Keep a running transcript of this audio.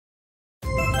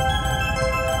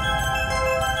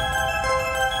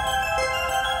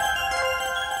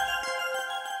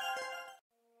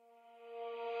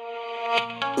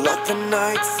The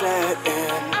night set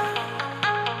in,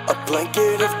 a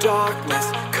blanket of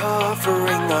darkness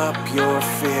covering up your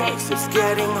fears. It's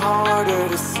getting harder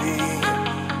to see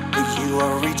that you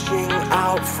are reaching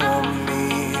out for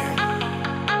me.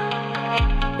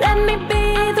 Let me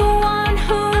be the one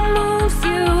who moves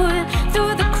you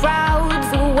through the crowds,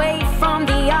 away from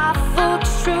the awful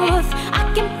truth.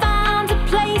 I can find a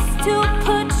place to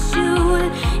put you.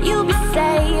 You'll be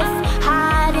safe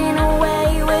hiding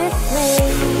away with me.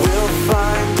 We'll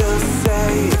find a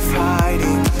safe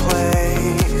hiding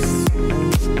place.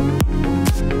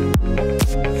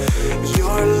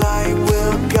 Your light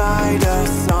will guide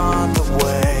us on the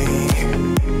way.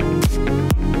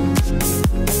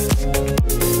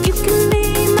 You can be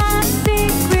my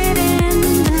secret in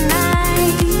the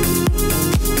night.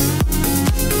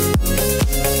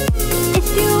 If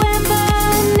you ever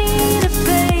need a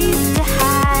place to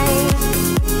hide,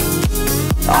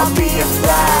 I'll be a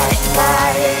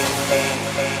flashlight.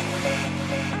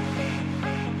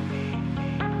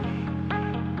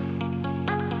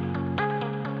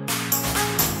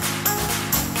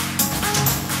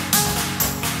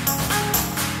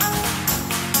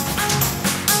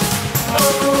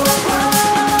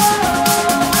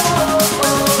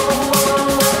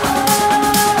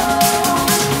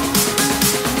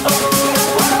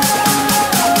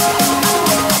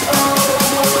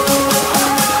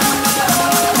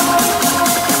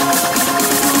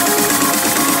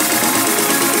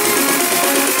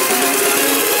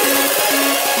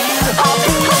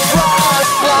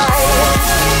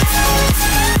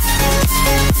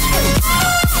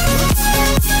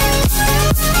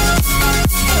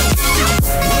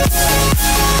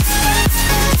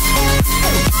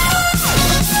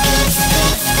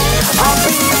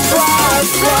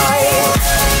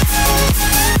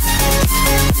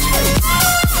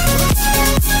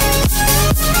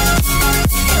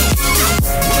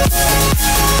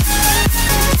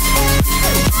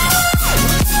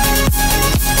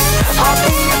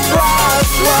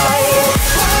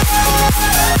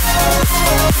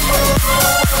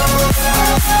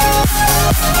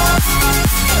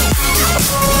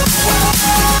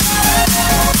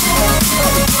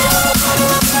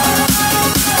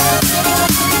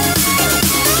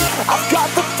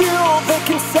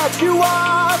 You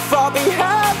off, I'll be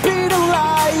happy to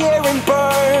lie here and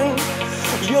burn.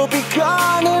 You'll be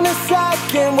gone in a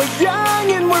second. We're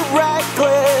young and we're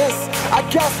reckless. I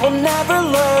guess we'll never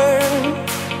learn.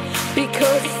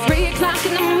 because it's 3 o'clock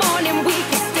in the morning. We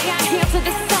can stay out here till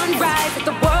the sunrise. If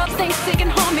the world thinks they can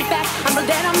hold me back, I'ma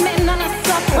let them in on a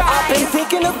surprise. I've been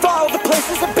thinking of all the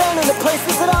places I've been and the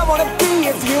places that I wanna be.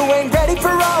 If you ain't ready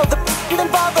for all the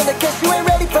involved, then I guess you ain't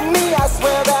ready for me. I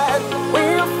swear that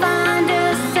we'll find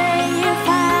a safe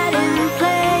hiding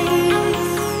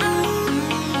place.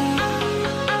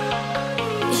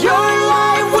 your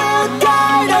light will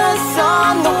guide us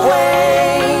on the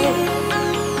way.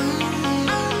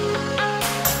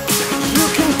 You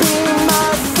can be my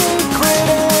secret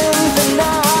in the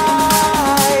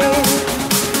night.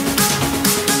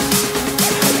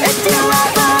 If you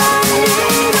ever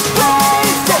need a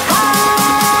place to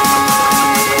hide,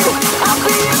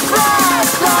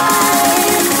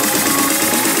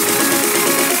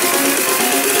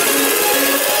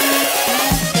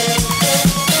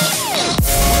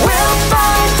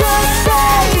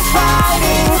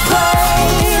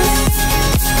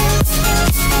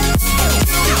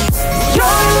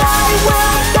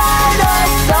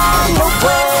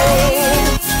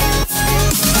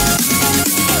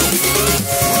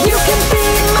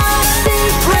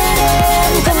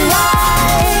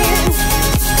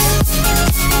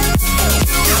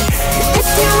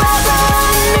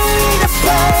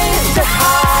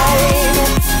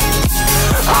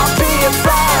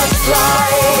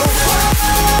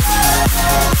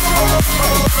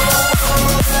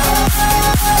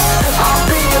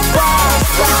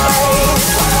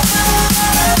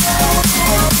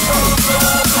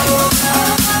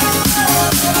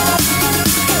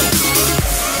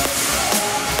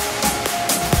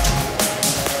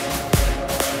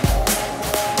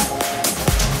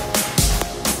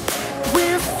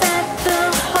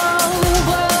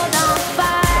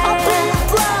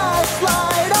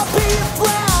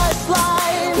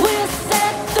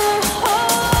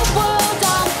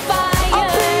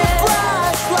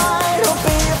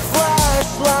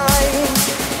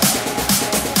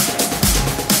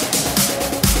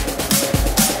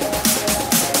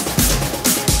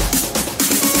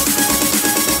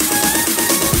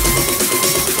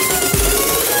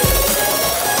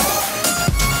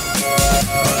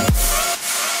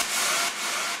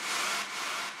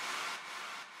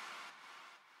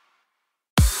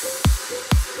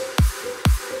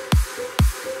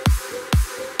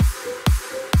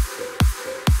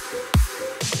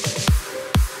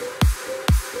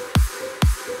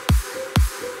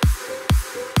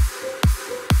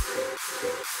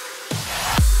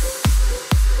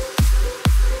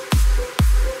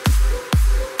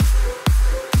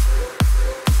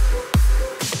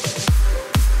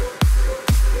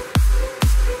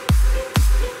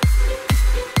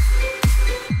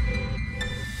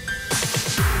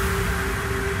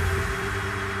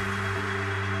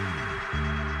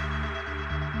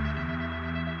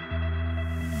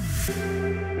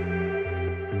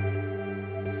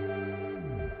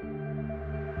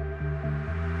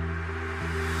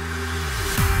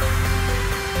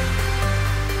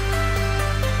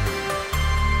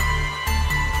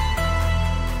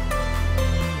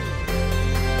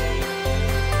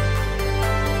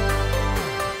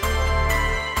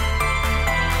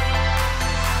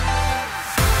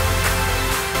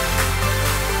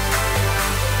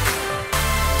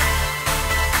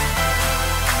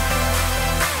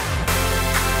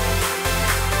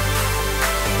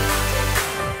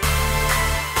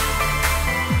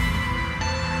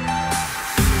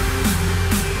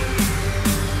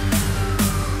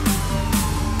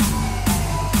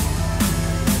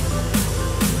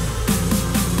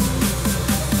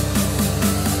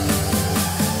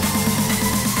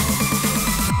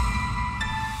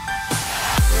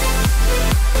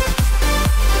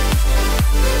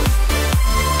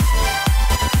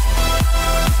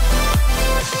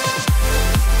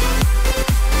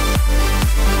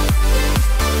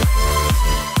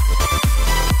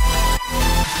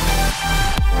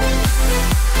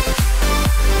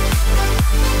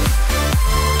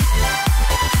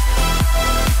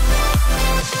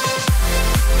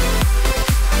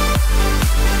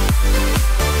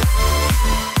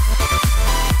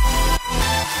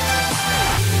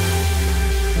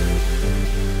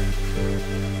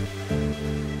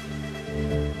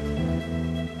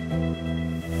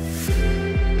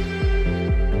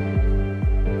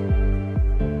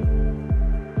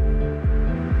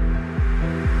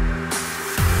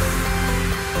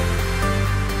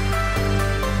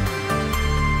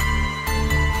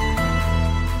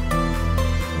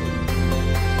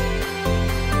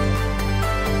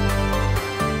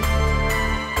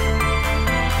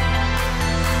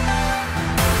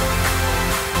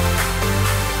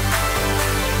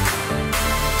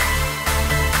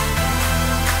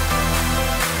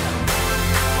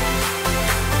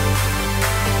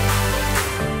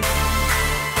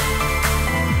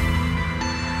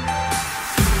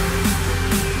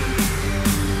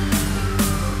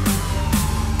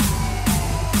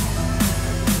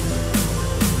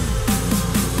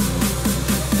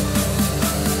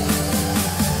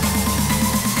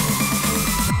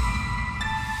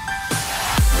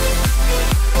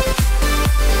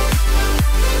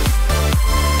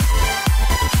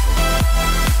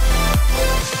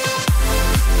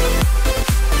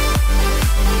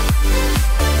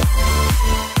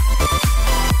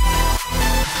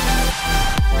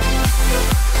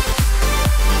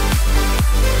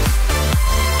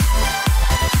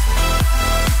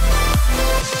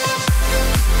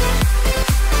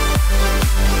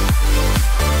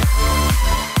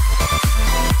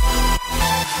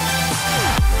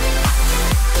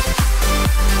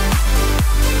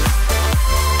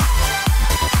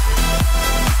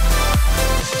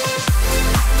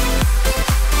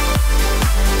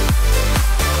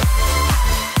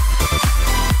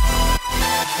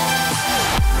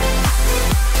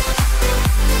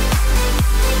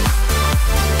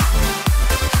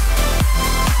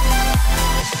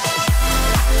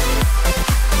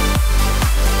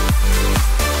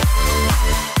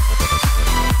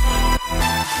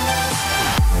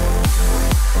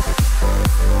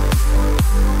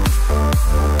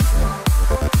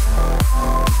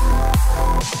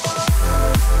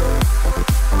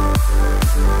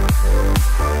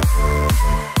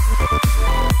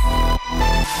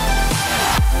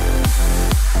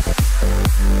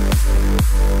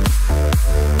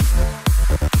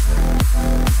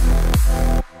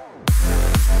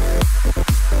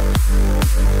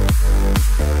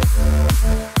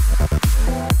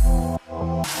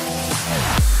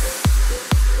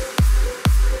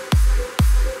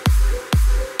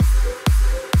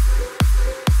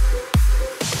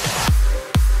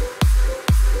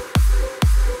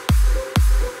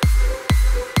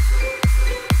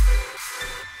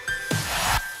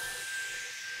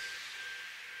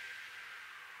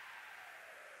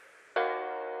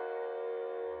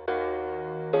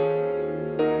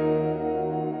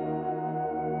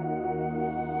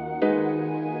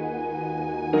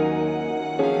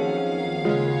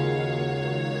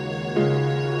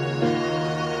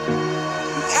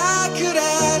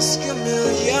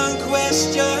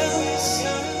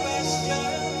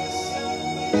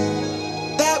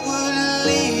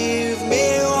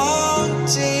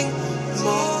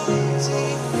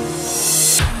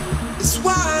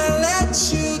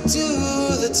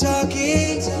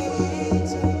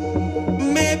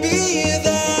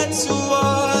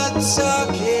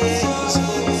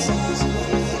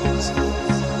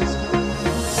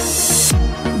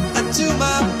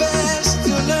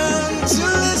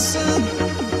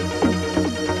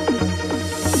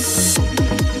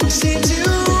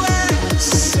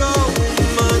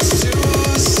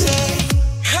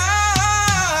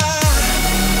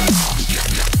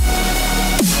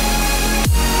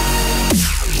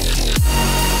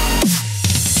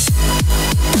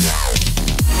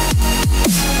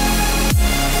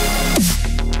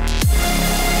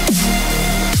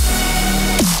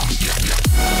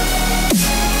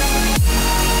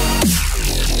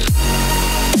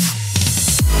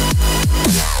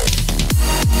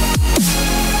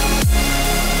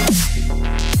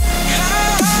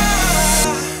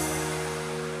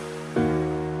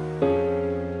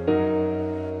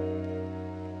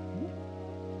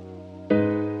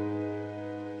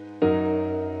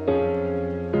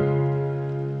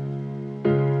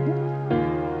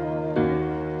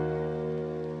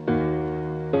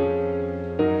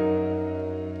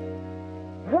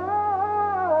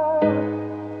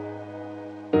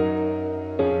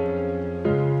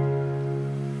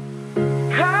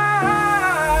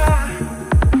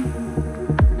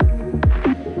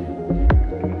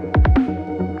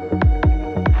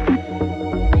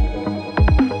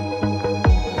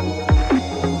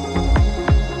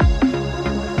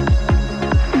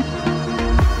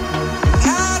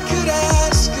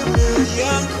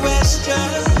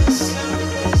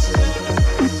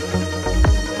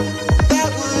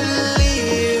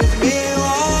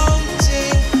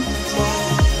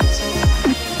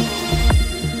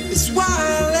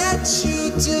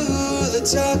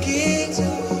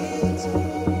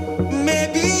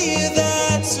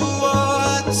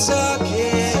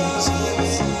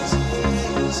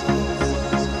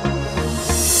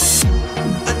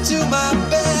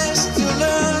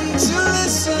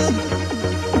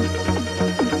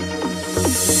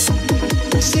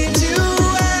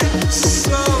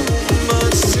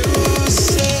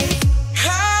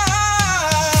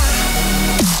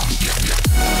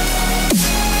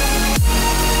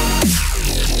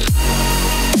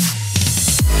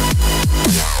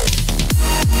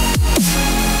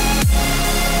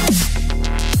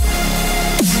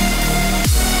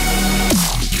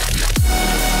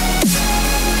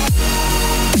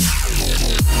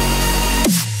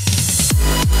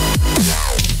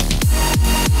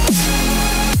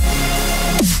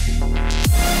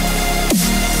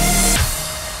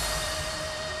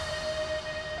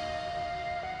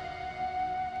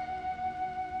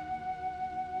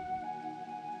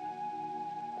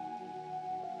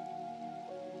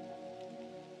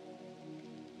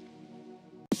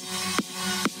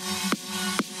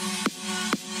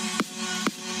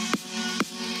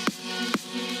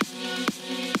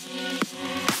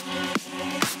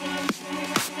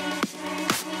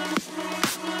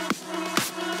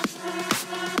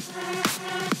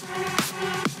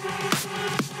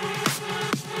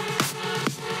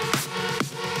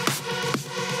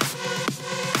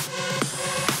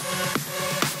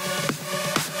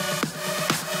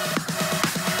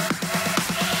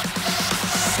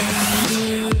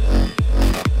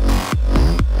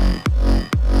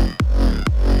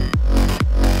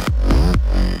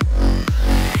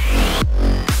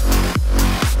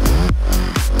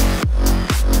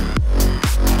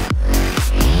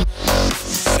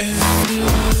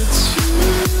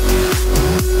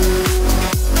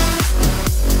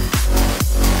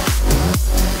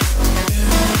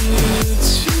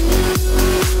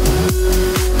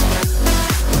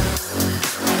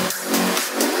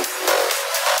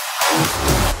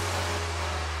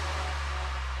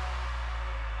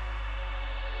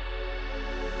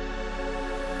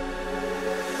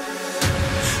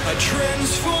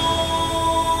 transform,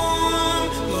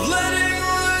 letting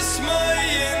loose my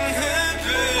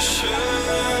inhibitions.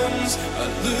 I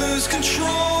lose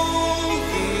control,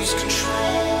 lose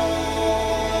control.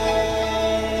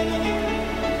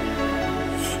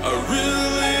 I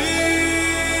release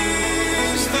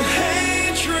the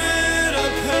hatred I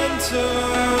pent up.